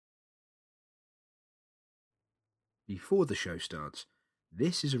Before the show starts,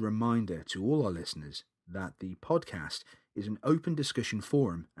 this is a reminder to all our listeners that the podcast is an open discussion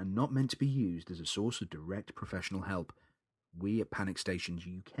forum and not meant to be used as a source of direct professional help. We at Panic Stations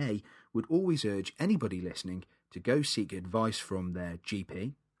UK would always urge anybody listening to go seek advice from their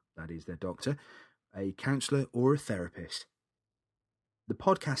GP, that is their doctor, a counsellor or a therapist. The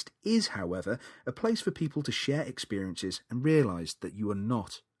podcast is, however, a place for people to share experiences and realise that you are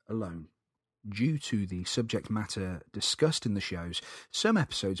not alone. Due to the subject matter discussed in the shows, some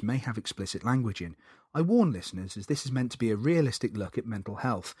episodes may have explicit language in. I warn listeners, as this is meant to be a realistic look at mental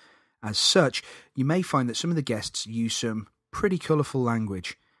health. As such, you may find that some of the guests use some pretty colourful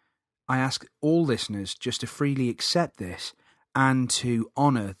language. I ask all listeners just to freely accept this and to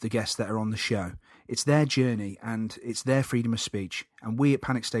honour the guests that are on the show. It's their journey and it's their freedom of speech, and we at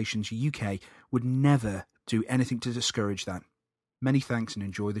Panic Stations UK would never do anything to discourage that. Many thanks and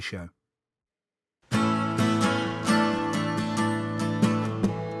enjoy the show.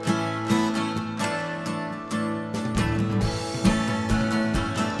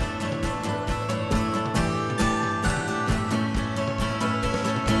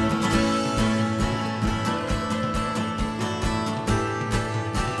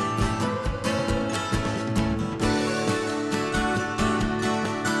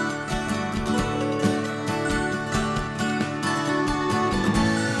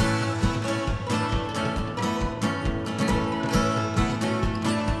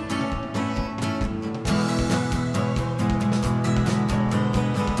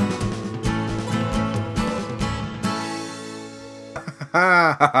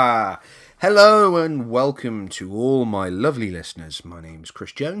 Hello and welcome to all my lovely listeners. My name's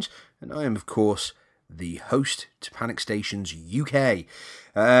Chris Jones and I am of course the host to Panic Stations UK.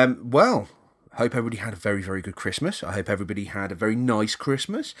 Hope everybody had a very, very good Christmas. I hope everybody had a very nice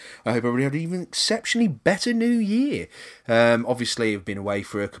Christmas. I hope everybody had an even exceptionally better New Year. Obviously, I've been away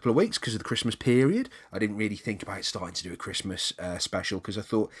for a couple of weeks because of the Christmas period. I didn't really think about starting to do a Christmas special because I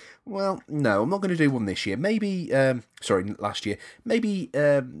thought, well, no, I'm not going to do one this year. Last year. Maybe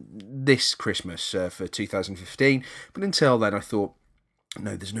this Christmas for 2015. But until then, I thought,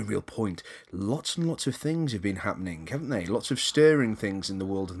 no, there's no real point. Lots and lots of things have been happening, haven't they? Lots of stirring things in the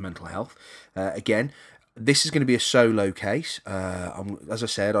world of mental health. Again, this is going to be a solo case. As I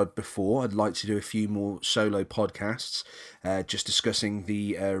said before, I'd like to do a few more solo podcasts, just discussing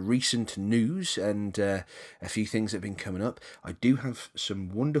the recent news and a few things that have been coming up. I do have some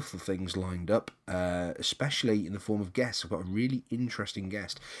wonderful things lined up, especially in the form of guests. I've got a really interesting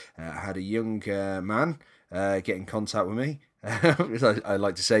guest. I had a young man get in contact with me. I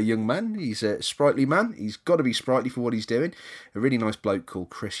like to say young man. He's a sprightly man. He's got to be sprightly for what he's doing. A really nice bloke called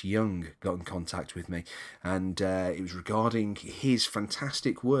Chris Young got in contact with me, and it was regarding his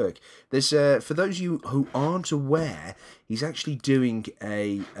fantastic work. There's for those of you who aren't aware, he's actually doing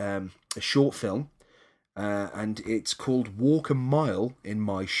a short film, and it's called Walk a Mile in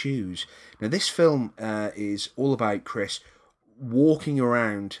My Shoes. Now this film is all about Chris walking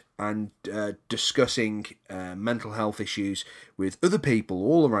around and discussing mental health issues with other people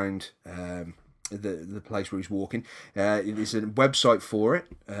all around the place where he's walking. There's a website for it,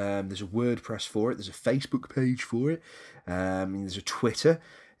 there's a WordPress for it, there's a Facebook page for it, there's a Twitter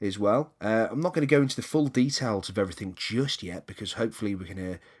as well. I'm not going to go into the full details of everything just yet because hopefully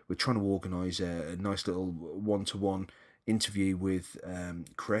we're trying to organise a nice little one-to-one interview with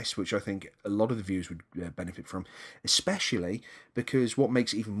Chris, which I think a lot of the viewers would benefit from, especially because what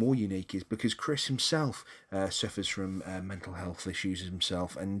makes it even more unique is because Chris himself suffers from mental health issues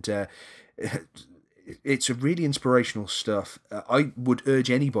himself, and it's a really inspirational stuff. I would urge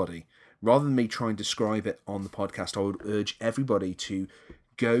anybody, rather than me try and describe it on the podcast, I would urge everybody to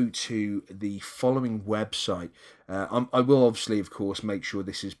go to the following website. I will obviously, of course, make sure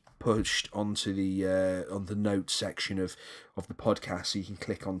this is pushed onto the on the notes section of the podcast, so you can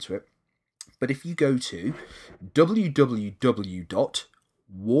click onto it. But if you go to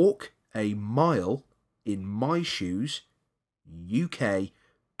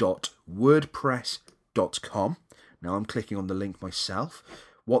www.walkaMileInMyShoesUK.wordpress.com. Now I'm clicking on the link myself.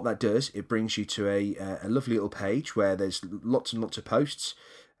 What that does, it brings you to a lovely little page where there's lots and lots of posts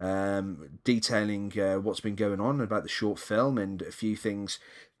detailing what's been going on about the short film and a few things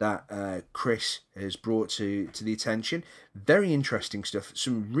that Chris has brought to the attention. Very interesting stuff.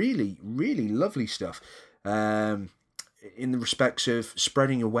 Some really, really lovely stuff in the respects of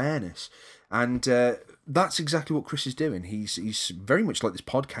spreading awareness. And that's exactly what Chris is doing. He's very much like this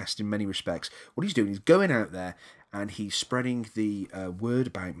podcast in many respects. What he's doing is going out there and he's spreading the word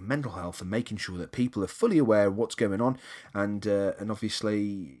about mental health and making sure that people are fully aware of what's going on, and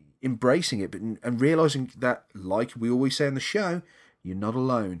obviously embracing it, and realising that, like we always say on the show, you're not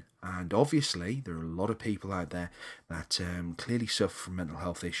alone. And obviously, there are a lot of people out there that clearly suffer from mental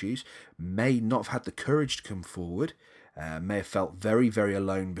health issues, may not have had the courage to come forward, may have felt very, very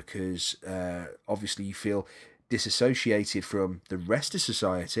alone because obviously you feel disassociated from the rest of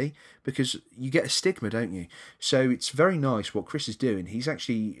society because you get a stigma, don't you? So it's very nice what Chris is doing. He's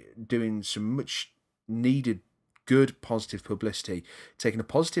actually doing some much needed good positive publicity, taking a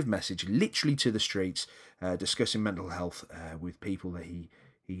positive message literally to the streets, discussing mental health with people that he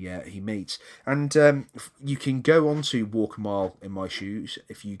meets. And you can go on to Walk a Mile in My Shoes.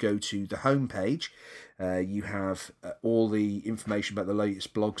 If you go to the homepage, you have all the information about the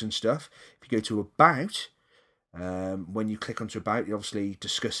latest blogs and stuff. If you go to About, when you click onto About, it obviously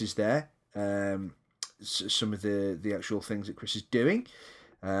discusses there some of the actual things that Chris is doing.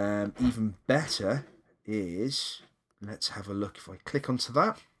 Even better is, let's have a look. If I click onto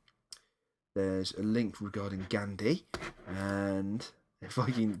that, there's a link regarding Gandhi, and if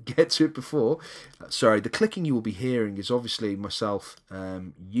I can get to it before, sorry, the clicking you will be hearing is obviously myself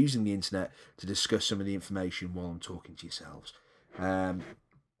using the internet to discuss some of the information while I'm talking to yourselves.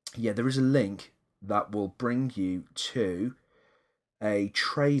 Yeah, there is a link that will bring you to a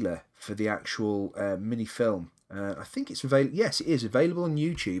trailer for the actual mini film. I think it's available. Yes, it is available on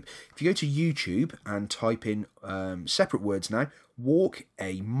YouTube. If you go to YouTube and type in separate words now, Walk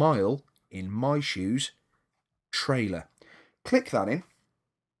a Mile in My Shoes trailer. Click that in,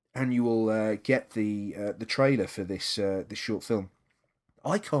 and you will get the trailer for this short film.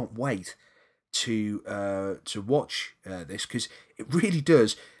 I can't wait to watch this, because it really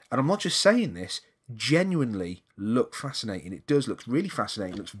does, and I'm not just saying this, genuinely look fascinating. It does look really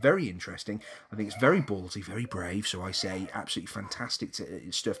fascinating. It looks very interesting. I think it's very ballsy, very brave. So I say absolutely fantastic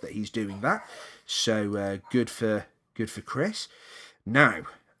stuff that he's doing that. So good for Chris. Now,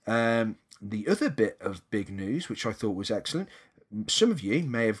 the other bit of big news, which I thought was excellent. Some of you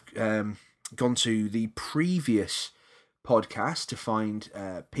may have gone to the previous podcast to find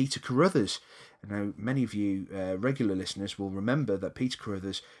Peter Carruthers. Now, many of you regular listeners will remember that Peter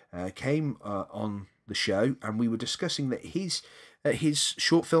Carruthers came on the show, and we were discussing that his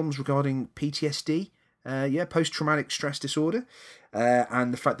short films regarding PTSD, post-traumatic stress disorder,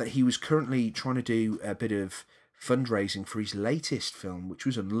 and the fact that he was currently trying to do a bit of fundraising for his latest film, which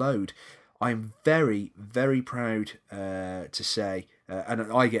was Unload. I'm very, very proud to say,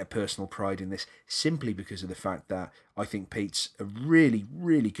 and I get a personal pride in this, simply because of the fact that I think Pete's a really,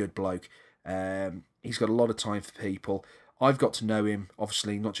 really good bloke. He's got a lot of time for people. I've got to know him,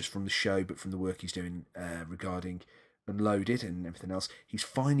 obviously, not just from the show, but from the work he's doing regarding Unloaded and everything else. He's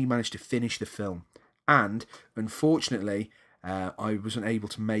finally managed to finish the film. And, unfortunately, I wasn't able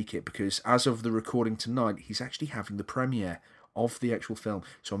to make it because, as of the recording tonight, he's actually having the premiere of the actual film.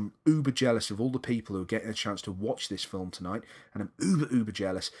 So I'm uber jealous of all the people who are getting a chance to watch this film tonight, and I'm uber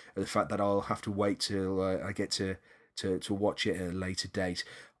jealous of the fact that I'll have to wait till I get to watch it at a later date.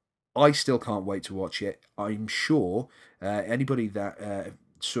 I still can't wait to watch it. I'm sure anybody that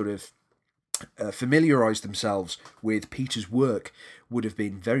sort of familiarised themselves with Peter's work would have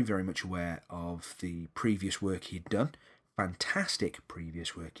been very, very much aware of the previous work he'd done. Fantastic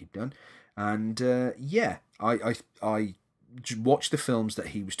previous work he'd done. And I watched the films that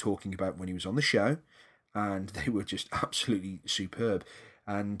he was talking about when he was on the show, and they were just absolutely superb.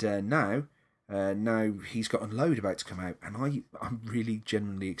 And now he's got Unload about to come out, and I'm really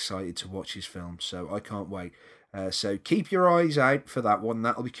genuinely excited to watch his film, so I can't wait. So keep your eyes out for that one.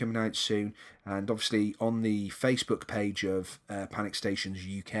 That'll be coming out soon, and obviously on the Facebook page of Panic Stations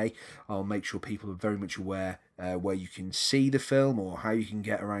UK, I'll make sure people are very much aware where you can see the film or how you can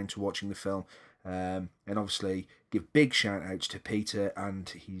get around to watching the film. And obviously give big shout outs to Peter and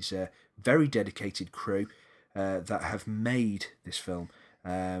his very dedicated crew that have made this film,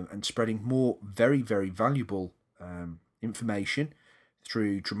 and spreading more very, very valuable information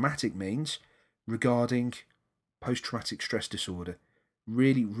through dramatic means regarding post-traumatic stress disorder.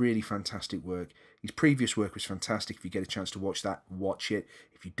 Really, really fantastic work. His previous work was fantastic. If you get a chance to watch that, watch it.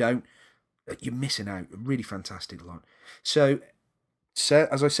 If you don't, you're missing out. A really fantastic lot. So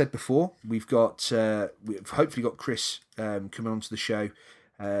as I said before, we've hopefully got Chris coming onto the show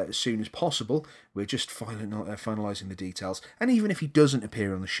as soon as possible. We're just finalising the details, and even if he doesn't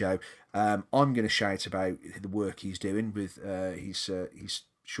appear on the show, I'm going to shout about the work he's doing with his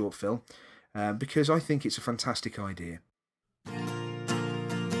short film, because I think it's a fantastic idea.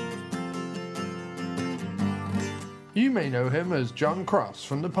 You may know him as John Cross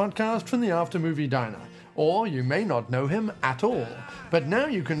from the podcast From the After Movie Diner, Or you may not know him at all, but now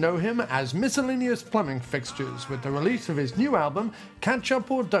you can know him as Miscellaneous Plumbing Fixtures with the release of his new album, Catch Up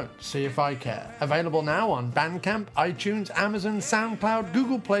or Don't See If I Care. Available now on Bandcamp, iTunes, Amazon, SoundCloud,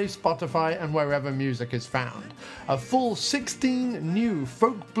 Google Play, Spotify, and wherever music is found. A full 16 new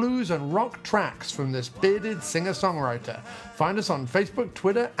folk, blues, and rock tracks from this bearded singer-songwriter. Find us on Facebook,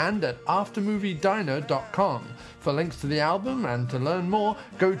 Twitter, and at aftermoviediner.com. For links to the album and to learn more,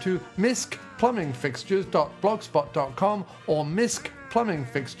 go to miskplumbingfixtures.blogspot.com or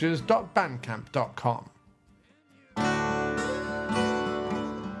miskplumbingfixtures.bandcamp.com.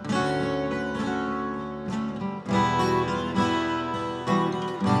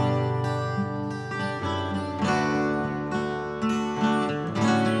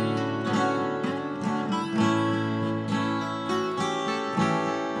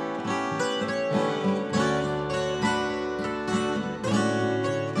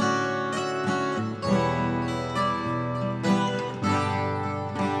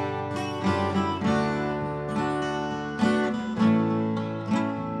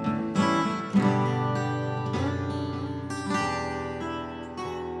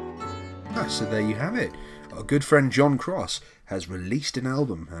 So there you have it. Our good friend John Cross has released an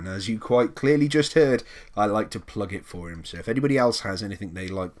album, and as you quite clearly just heard, I like to plug it for him. So if anybody else has anything they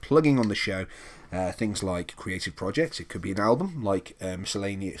like plugging on the show, things like creative projects, it could be an album, like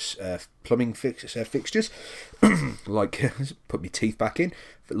miscellaneous plumbing fixtures, like, put my teeth back in,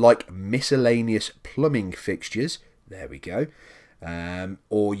 like miscellaneous plumbing fixtures, there we go,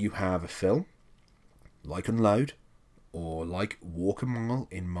 or you have a film, like Unload, or like Walk a Mile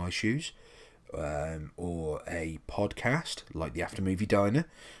in My Shoes, or a podcast like the After Movie Diner,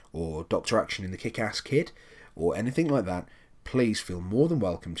 or Dr. Action in the Kick-Ass Kid, or anything like that, please feel more than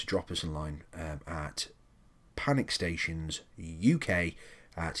welcome to drop us a line at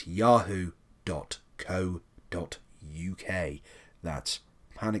panicstationsuk@yahoo.co.uk. That's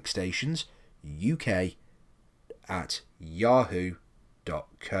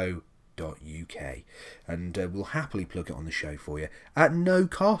panicstationsuk@yahoo.co.uk. And we'll happily plug it on the show for you at no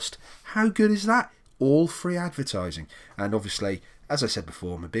cost. How good is that? All free advertising. And obviously, as I said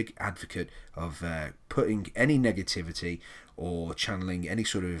before, I'm a big advocate of putting any negativity or channeling any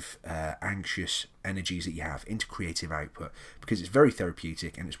sort of anxious energies that you have into creative output, because it's very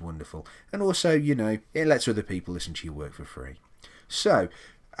therapeutic and it's wonderful, and also, you know, it lets other people listen to your work for free. So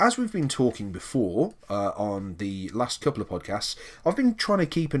as we've been talking before on the last couple of podcasts, I've been trying to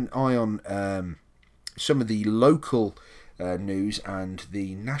keep an eye on some of the local news and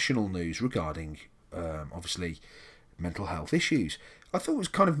the national news regarding, obviously, mental health issues. I thought it was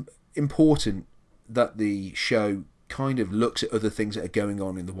kind of important that the show kind of looks at other things that are going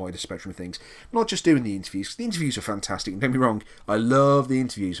on in the wider spectrum of things, not just doing the interviews, 'cause the interviews are fantastic, and don't get me wrong, I love the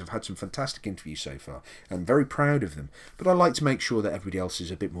interviews. I've had some fantastic interviews so far, and I'm very proud of them, but I like to make sure that everybody else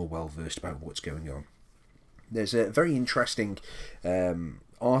is a bit more well versed about what's going on. There's a very interesting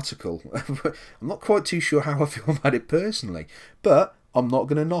article. I'm not quite too sure how I feel about it personally, but I'm not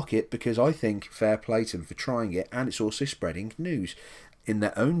going to knock it, because I think fair play to them for trying it, and it's also spreading news. In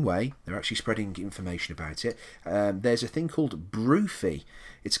their own way, they're actually spreading information about it. There's a thing called Brewfee.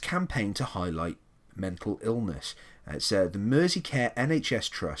 It's a campaign to highlight mental illness. It's the Merseycare NHS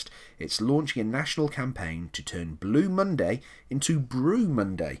Trust. It's launching a national campaign to turn Blue Monday into Brew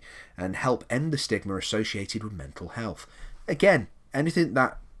Monday and help end the stigma associated with mental health. Again, anything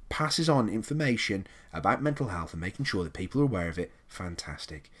that passes on information about mental health and making sure that people are aware of it,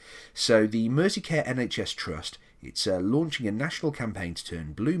 fantastic. So the Merseycare NHS Trust, it's launching a national campaign to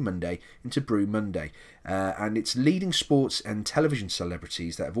turn Blue Monday into Brew Monday, and it's leading sports and television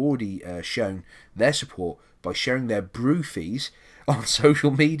celebrities that have already shown their support by sharing their Brewfees on social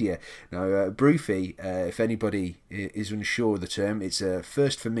media. Now, Brewfee, if anybody is unsure of the term, it's a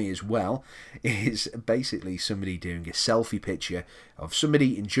first for me as well. It's basically somebody doing a selfie picture of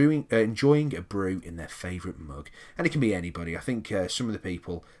somebody enjoying a brew in their favourite mug, and it can be anybody. I think some of the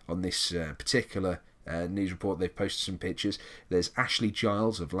people on this particular news report, they've posted some pictures. There's Ashley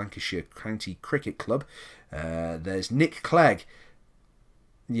Giles of Lancashire County Cricket Club. There's Nick Clegg.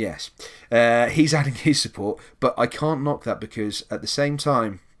 Yes, he's adding his support, but I can't knock that, because at the same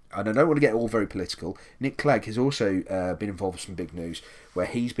time, and I don't want to get all very political, Nick Clegg has also been involved with some big news where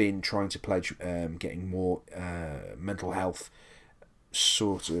he's been trying to pledge getting more mental health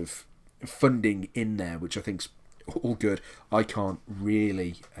sort of funding in there, which I think's all good. I can't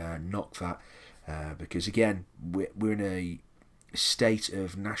really knock that, because again, we're in a state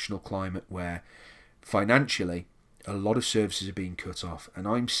of national climate where financially a lot of services are being cut off, and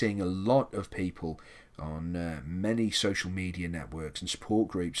I'm seeing a lot of people on many social media networks and support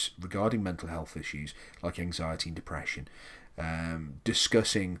groups regarding mental health issues like anxiety and depression,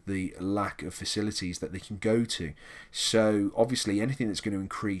 discussing the lack of facilities that they can go to. So obviously anything that's going to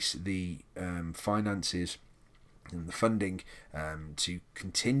increase the finances and the funding to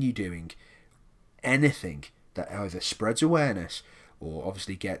continue doing anything that either spreads awareness or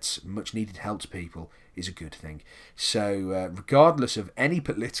obviously gets much needed help to people is a good thing. So regardless of any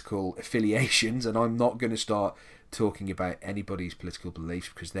political affiliations, and I'm not going to start talking about anybody's political beliefs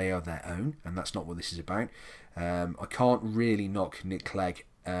because they are their own, and that's not what this is about. I can't really knock Nick Clegg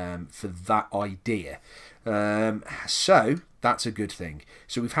for that idea. So that's a good thing.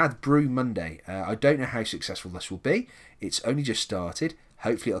 So we've had Brew Monday. I don't know how successful this will be. It's only just started.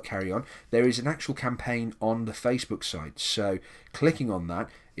 Hopefully it'll carry on. There is an actual campaign on the Facebook site. So clicking on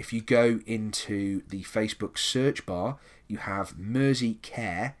that, if you go into the Facebook search bar, you have Mersey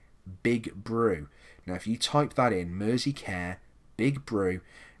Care Big Brew. Now if you type that in, Mersey Care Big Brew,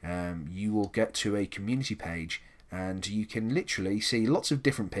 you will get to a community page, and you can literally see lots of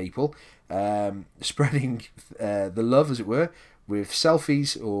different people spreading the love, as it were, with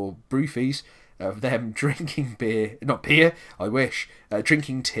selfies or brewfies of them drinking beer, not beer, I wish,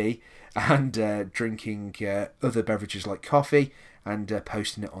 drinking tea and drinking other beverages like coffee, and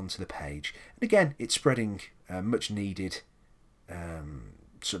posting it onto the page. And again, it's spreading much needed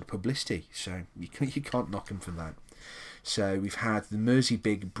sort of publicity, so you can't knock them for that. So we've had the Mersey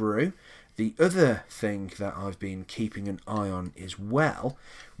Big Brew. The other thing that I've been keeping an eye on as well,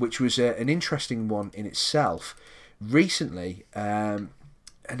 which was an interesting one in itself, recently,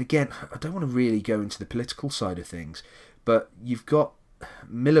 and again, I don't want to really go into the political side of things, but you've got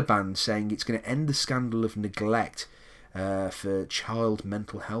Miliband saying it's going to end the scandal of neglect for child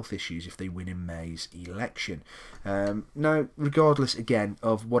mental health issues if they win in May's election. Now, regardless, again,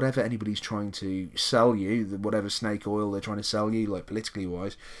 of whatever anybody's trying to sell you, whatever snake oil they're trying to sell you, like politically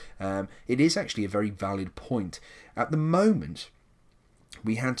wise, it is actually a very valid point. At the moment,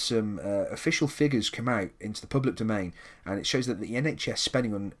 we had some official figures come out into the public domain, and it shows that the NHS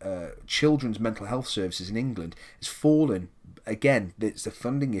spending on children's mental health services in England has fallen. Again, it's the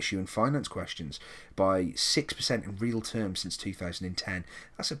funding issue and finance questions by 6% in real terms since 2010.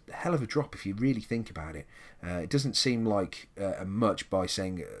 That's a hell of a drop if you really think about it. It doesn't seem like much by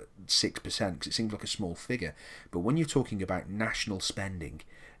saying 6%, because it seems like a small figure. But when you're talking about national spending,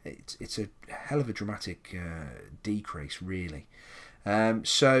 it's a hell of a dramatic decrease, really.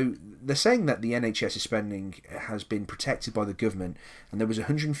 So they're saying that the NHS's spending has been protected by the government, and there was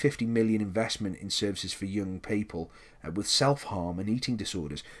 150 million investment in services for young people with self-harm and eating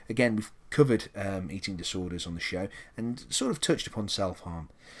disorders. Again, we've covered eating disorders on the show and sort of touched upon self-harm.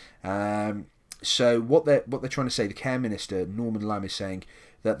 So what they're trying to say, the Care Minister Norman Lamb is saying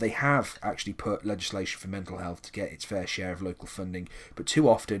that they have actually put legislation for mental health to get its fair share of local funding, but too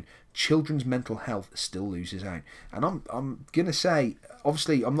often children's mental health still loses out. And I'm gonna say,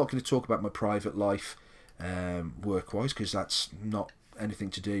 obviously, I'm not going to talk about my private life work-wise, because that's not anything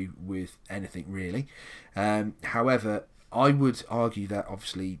to do with anything really. However, I would argue that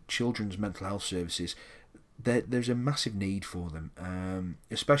obviously children's mental health services, there's a massive need for them,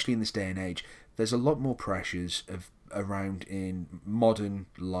 especially in this day and age. There's a lot more pressures around in modern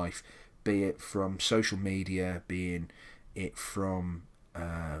life, be it from social media, being it from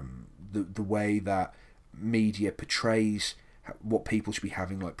the way that media portrays what people should be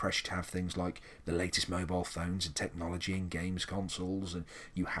having, like pressure to have things like the latest mobile phones and technology and games consoles, and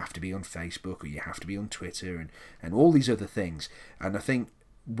you have to be on Facebook or you have to be on Twitter and all these other things. And I think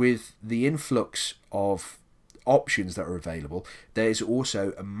with the influx of options that are available, there's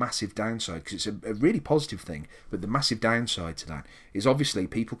also a massive downside, because it's a really positive thing, but the massive downside to that is obviously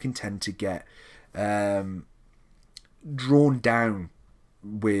people can tend to get drawn down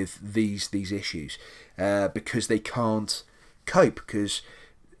with these issues because they can't cope, because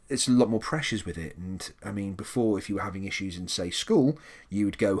it's a lot more pressures with it. And I mean, before, if you were having issues in, say, school, you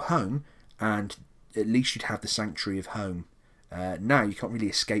would go home and at least you'd have the sanctuary of home. Now you can't really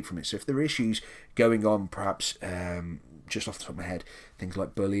escape from it. So if there are issues going on, perhaps just off the top of my head, things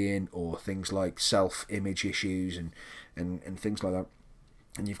like bullying or things like self-image issues and things like that,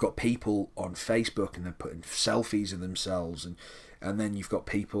 and you've got people on Facebook and they're putting selfies of themselves, and then you've got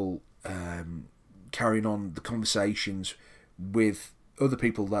people carrying on the conversations with other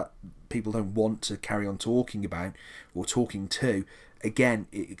people that people don't want to carry on talking about or talking to. Again,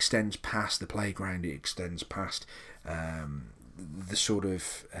 it extends past the playground, it extends past the sort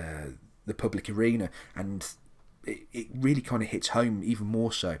of the public arena, and it really kind of hits home even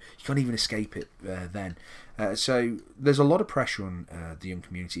more so. You can't even escape it then. So there's a lot of pressure on the young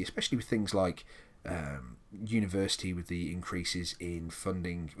community, especially with things like university with the increases in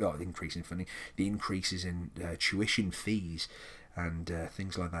funding, the increases in tuition fees and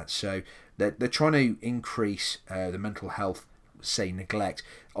things like that. So they're trying to increase the mental health, say, neglect,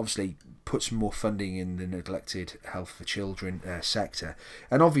 obviously put some more funding in the neglected health for children sector,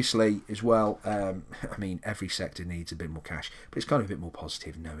 and obviously as well, I mean, every sector needs a bit more cash, but it's kind of a bit more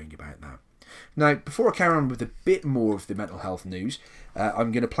positive knowing about that. Now, before I carry on with a bit more of the mental health news,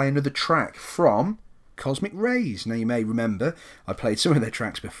 I'm going to play another track from Cosmic Rays. Now, you may remember I played some of their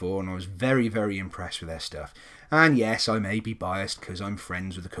tracks before and I was very, very impressed with their stuff. And yes, I may be biased because I'm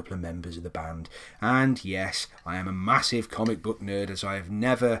friends with a couple of members of the band. And yes, I am a massive comic book nerd, as I have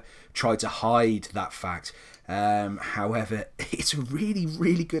never tried to hide that fact. However, it's a really,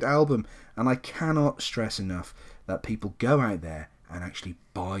 really good album, and I cannot stress enough that people go out there and actually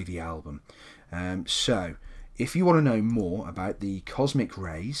buy the album. So, if you want to know more about the Cosmic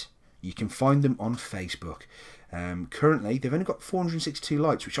Rays, you can find them on Facebook. Currently, they've only got 462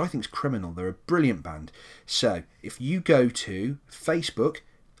 likes, which I think is criminal. They're a brilliant band. So, if you go to Facebook,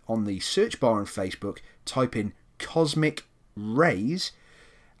 on the search bar on Facebook, type in Cosmic Rays,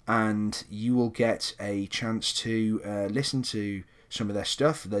 and you will get a chance to listen to some of their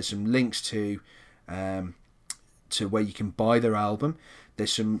stuff. There's some links to where you can buy their album.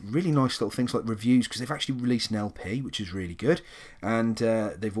 There's some really nice little things like reviews, because they've actually released an LP, which is really good, and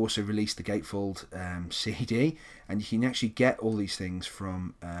they've also released the Gatefold CD, and you can actually get all these things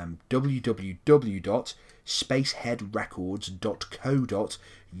from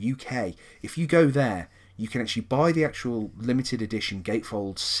www.spaceheadrecords.co.uk. If you go there, you can actually buy the actual limited edition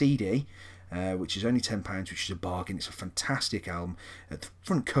Gatefold CD, which is only £10, which is a bargain. It's a fantastic album. The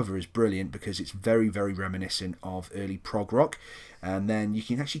front cover is brilliant because it's very, very reminiscent of early prog rock. And then you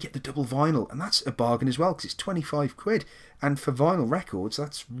can actually get the double vinyl, and that's a bargain as well because it's 25 quid. And for vinyl records,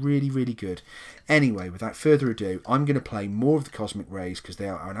 that's really, really good. Anyway, without further ado, I'm going to play more of the Cosmic Rays because they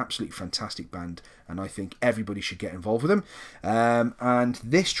are an absolutely fantastic band, and I think everybody should get involved with them. And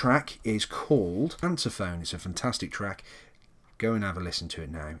this track is called Antiphone. It's a fantastic track. Go and have a listen to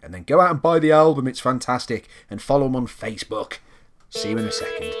it now, and then go out and buy the album. It's fantastic, and follow them on Facebook. See you in a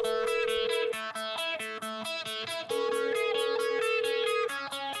second.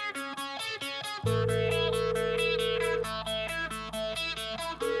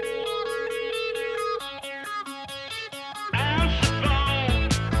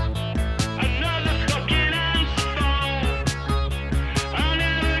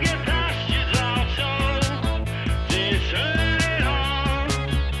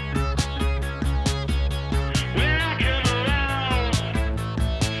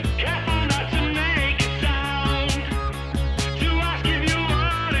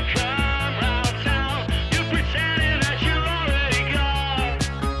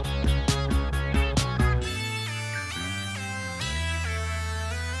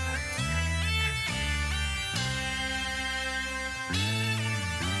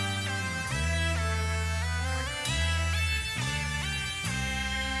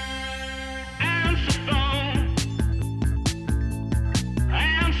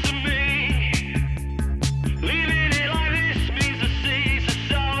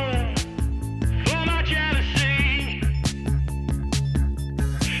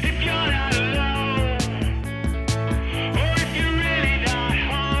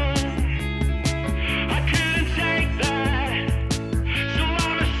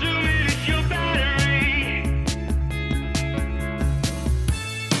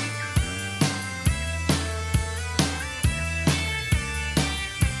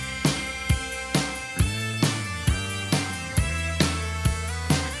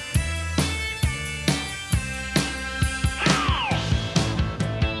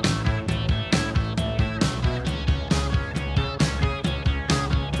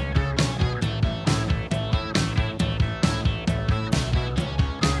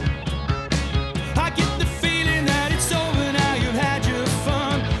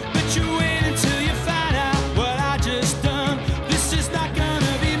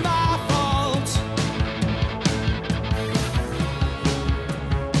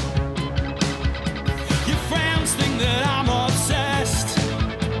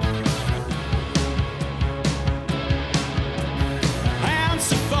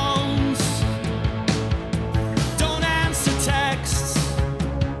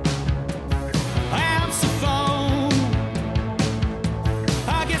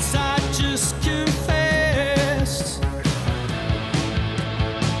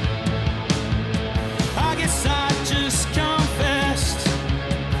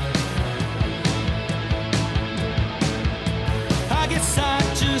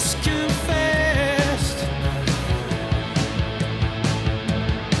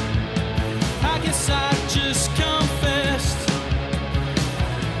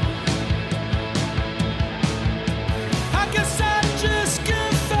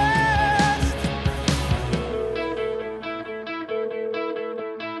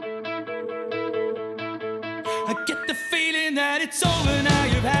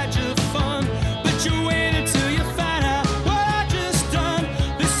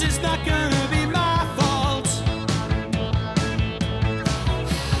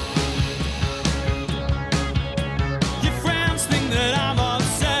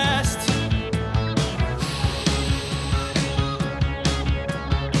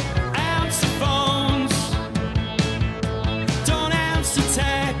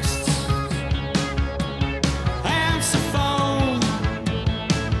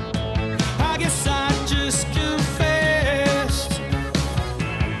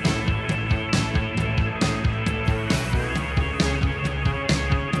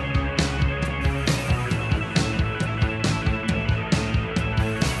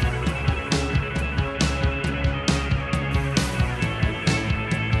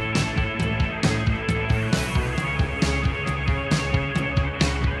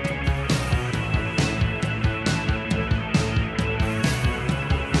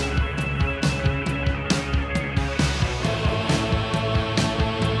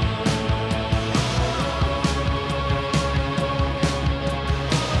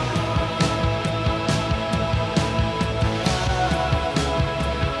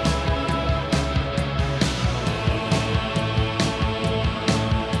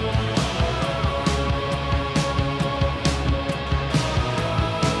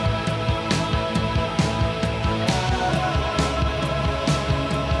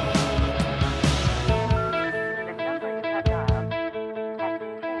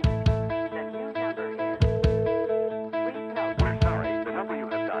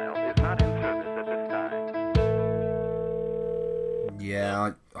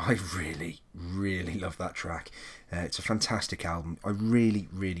 I really, really love that track. It's a fantastic album. I really,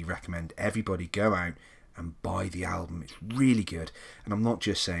 really recommend everybody go out and buy the album. It's really good, and I'm not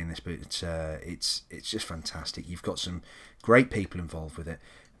just saying this, but it's just fantastic. You've got some great people involved with it.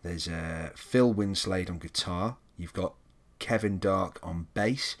 There's Phil Winslade on guitar. You've got Kevin Dark on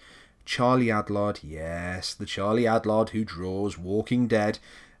bass. Charlie Adlard, yes, the Charlie Adlard who draws Walking Dead.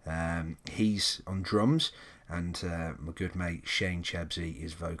 He's on drums. And my good mate Shane Chebsey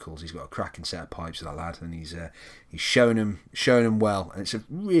is vocals. He's got a cracking set of pipes, that lad, and he's showing them well. And it's a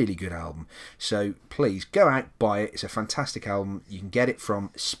really good album. So please go out, buy it. It's a fantastic album. You can get it from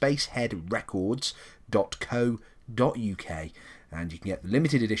spaceheadrecords.co.uk, and you can get the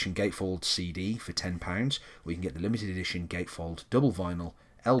limited edition gatefold CD for £10, or you can get the limited edition gatefold double vinyl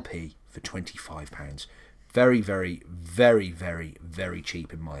LP for £25. Very, very, very, very, very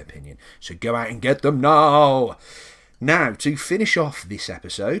cheap in my opinion. So go out and get them now. Now, to finish off this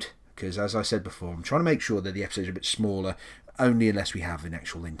episode, because as I said before, I'm trying to make sure that the episodes are a bit smaller, only unless we have an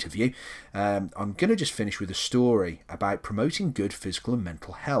actual interview. I'm going to just finish with a story about promoting good physical and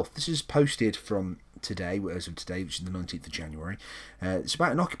mental health. This is posted from today, as of today, which is the 19th of January. It's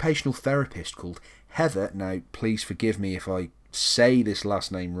about an occupational therapist called Heather. Now, please forgive me if I say this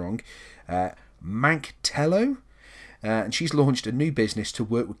last name wrong. Manktello, and she's launched a new business to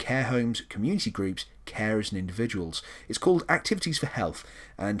work with care homes, community groups, carers and individuals. It's called Activities for Health,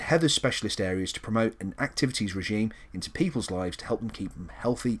 and Heather's specialist area is to promote an activities regime into people's lives to help them keep them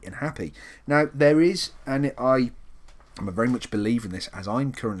healthy and happy. Now there is, and I'm a very much believer in this, as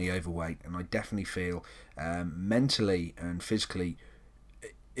I'm currently overweight, and I definitely feel mentally and physically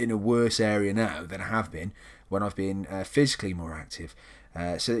in a worse area now than I have been when I've been physically more active.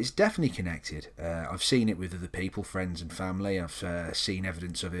 So it's definitely connected. I've seen it with other people, friends and family. I've seen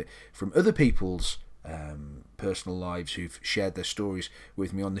evidence of it from other people's personal lives who've shared their stories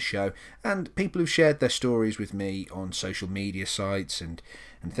with me on the show, and people who've shared their stories with me on social media sites and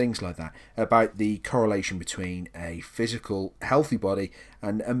things like that, about the correlation between a physical healthy body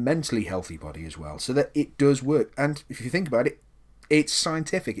and a mentally healthy body as well, so that it does work. And if you think about it, it's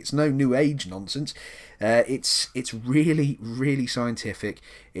scientific. It's no new age nonsense. It's really, really scientific.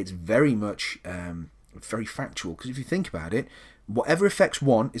 It's very much very factual, because if you think about it, whatever affects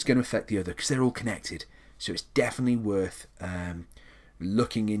one is going to affect the other, because they're all connected. So it's definitely worth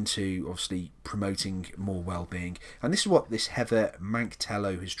looking into, obviously, promoting more well-being. And this is what this Heather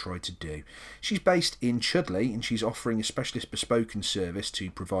Manktello has tried to do. She's based in Chudley, and she's offering a specialist bespoken service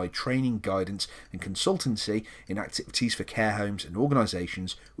to provide training, guidance and consultancy in activities for care homes and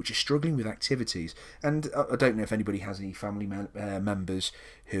organisations which are struggling with activities. And I don't know if anybody has any family members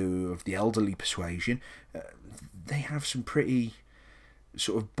who are of the elderly persuasion. They have some pretty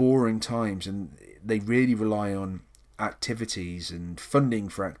sort of boring times, and they really rely on activities and funding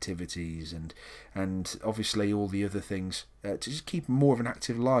for activities and obviously all the other things to just keep more of an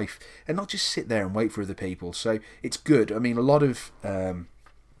active life and not just sit there and wait for other people. So it's good. I mean, a lot of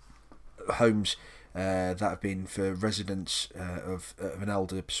homes that have been for residents of an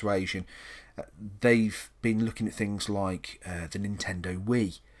elder persuasion, they've been looking at things like the Nintendo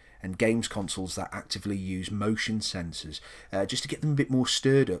Wii and games consoles that actively use motion sensors just to get them a bit more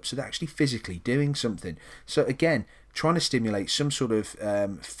stirred up, so they're actually physically doing something. So again, trying to stimulate some sort of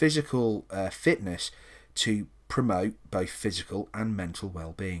physical fitness to promote both physical and mental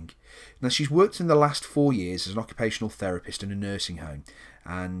well-being. Now, she's worked in the last 4 years as an occupational therapist in a nursing home,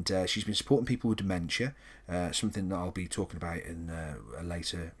 and she's been supporting people with dementia, something that I'll be talking about in a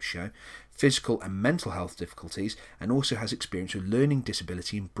later show, physical and mental health difficulties, and also has experience with learning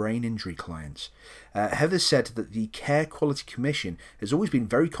disability and brain injury clients. Heather said that the Care Quality Commission has always been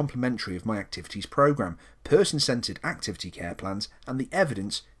very complimentary of my activities programme, person-centred activity care plans, and the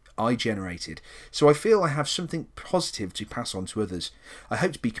evidence I generated. So I feel I have something positive to pass on to others. I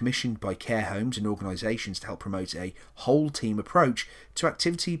hope to be commissioned by care homes and organisations to help promote a whole team approach to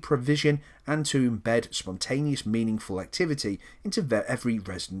activity provision and to embed spontaneous, meaningful activity into every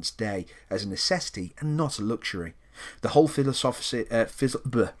resident's day as a necessity and not a luxury. The whole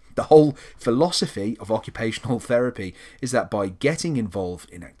philosophy of occupational therapy is that by getting involved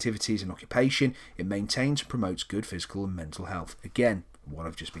in activities and occupation, it maintains and promotes good physical and mental health. Again, what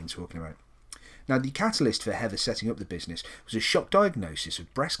I've just been talking about. Now, the catalyst for Heather setting up the business was a shock diagnosis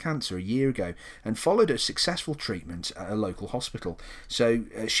of breast cancer a year ago, and followed a successful treatment at a local hospital. So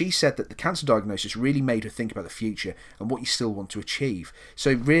she said that the cancer diagnosis really made her think about the future and what you still want to achieve.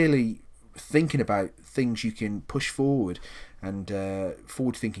 So really thinking about things you can push forward and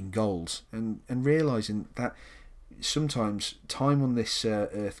forward-thinking goals, and realising that sometimes time on this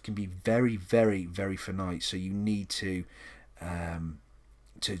earth can be very, very, very finite. So you need to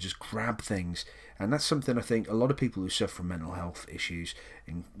to just grab things. And that's something I think a lot of people who suffer from mental health issues,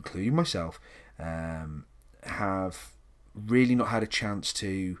 including myself, have really not had a chance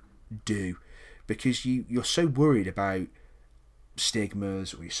to do, because you're so worried about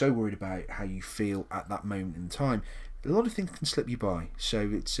stigmas, or you're so worried about how you feel at that moment in time. A lot of things can slip you by. So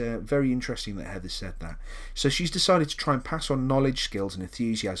it's very interesting that Heather said that. So she's decided to try and pass on knowledge, skills and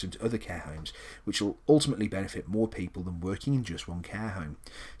enthusiasm to other care homes, which will ultimately benefit more people than working in just one care home.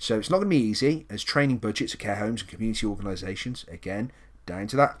 So it's not going to be easy, as training budgets at care homes and community organisations, again, down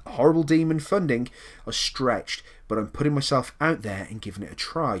to that horrible demon funding, are stretched, but I'm putting myself out there and giving it a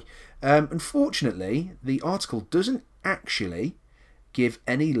try. Unfortunately, the article doesn't actually give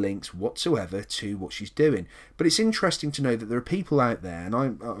any links whatsoever to what she's doing, but it's interesting to know that there are people out there, and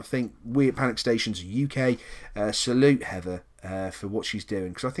I think we at Panic Stations UK salute Heather for what she's doing,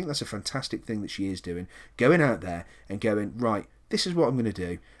 because I think that's a fantastic thing that she is doing, going out there and going, right, this is what I'm going to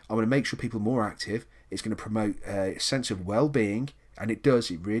do. I'm going to make sure people are more active. It's going to promote a sense of well-being, and it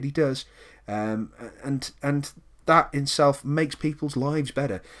does, it really does, and that in itself makes people's lives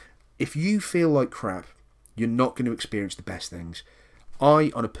better. If you feel like crap, you're not going to experience the best things.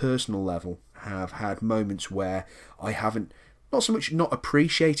 I, on a personal level, have had moments where I haven't, not so much not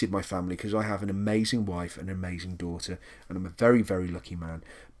appreciated my family, because I have an amazing wife and an amazing daughter, and I'm a very, very lucky man.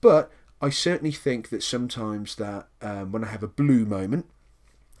 But I certainly think that sometimes that when I have a blue moment,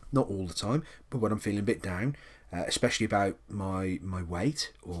 not all the time, but when I'm feeling a bit down, especially about my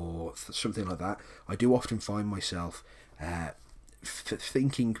weight or something like that, I do often find myself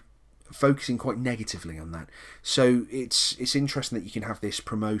focusing quite negatively on that. So it's interesting that you can have this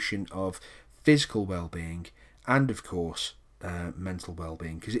promotion of physical well-being and, of course, mental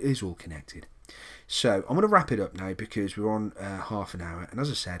well-being, because it is all connected. So I'm going to wrap it up now, because we're on half an hour, and as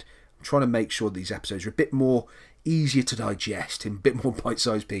I said, I'm trying to make sure that these episodes are a bit more easier to digest, in a bit more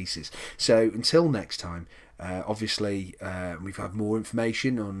bite-sized pieces. So until next time, obviously we've had more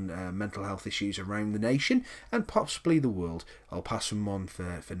information on mental health issues around the nation and possibly the world. I'll pass them on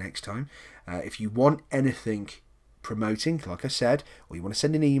for next time. If you want anything promoting, like I said, or you want to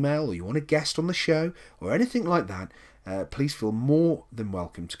send an email, or you want a guest on the show, or anything like that, please feel more than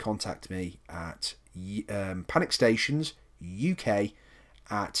welcome to contact me at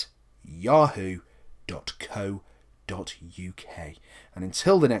panicstationsuk@yahoo.co.uk. And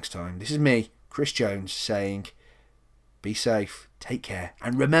until the next time, this is me, Chris Jones, saying be safe, take care,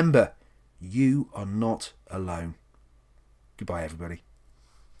 and remember, you are not alone. Goodbye, everybody.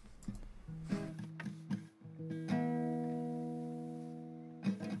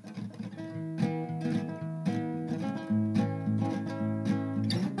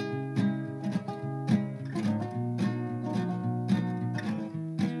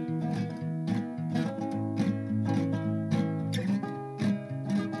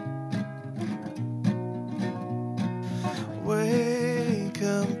 Wake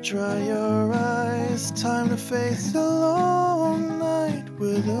up, dry your eyes, time to face a long night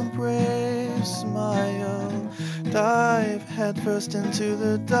with a brave smile. Dive headfirst into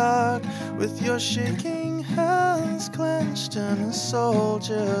the dark with your shaking hands clenched in a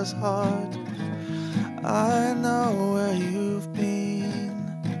soldier's heart. I know where you've been,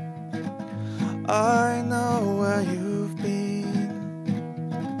 I know where you've been.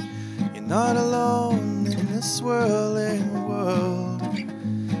 You're not alone in this swirling world.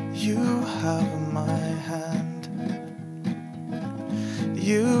 You have my hand,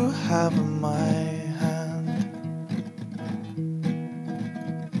 you have my hand.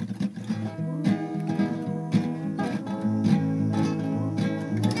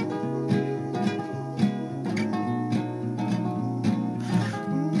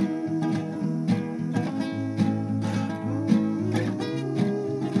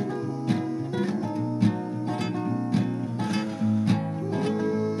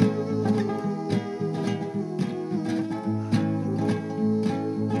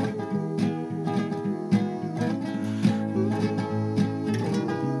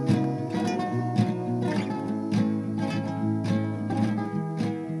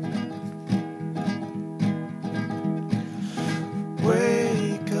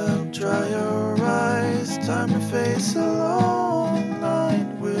 Wake up, dry your eyes, time to face a long night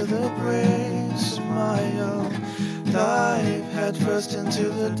with a brave smile. Dive headfirst into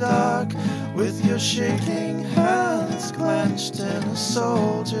the dark with your shaking hands clenched in a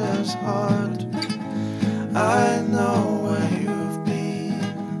soldier's heart. I know where you've been,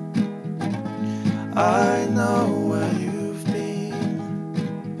 I know where you've been.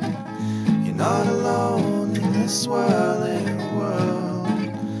 You're not alone in this swirling world.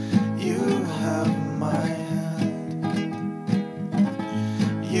 You have my hand,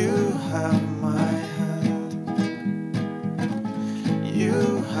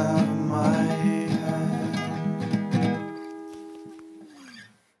 have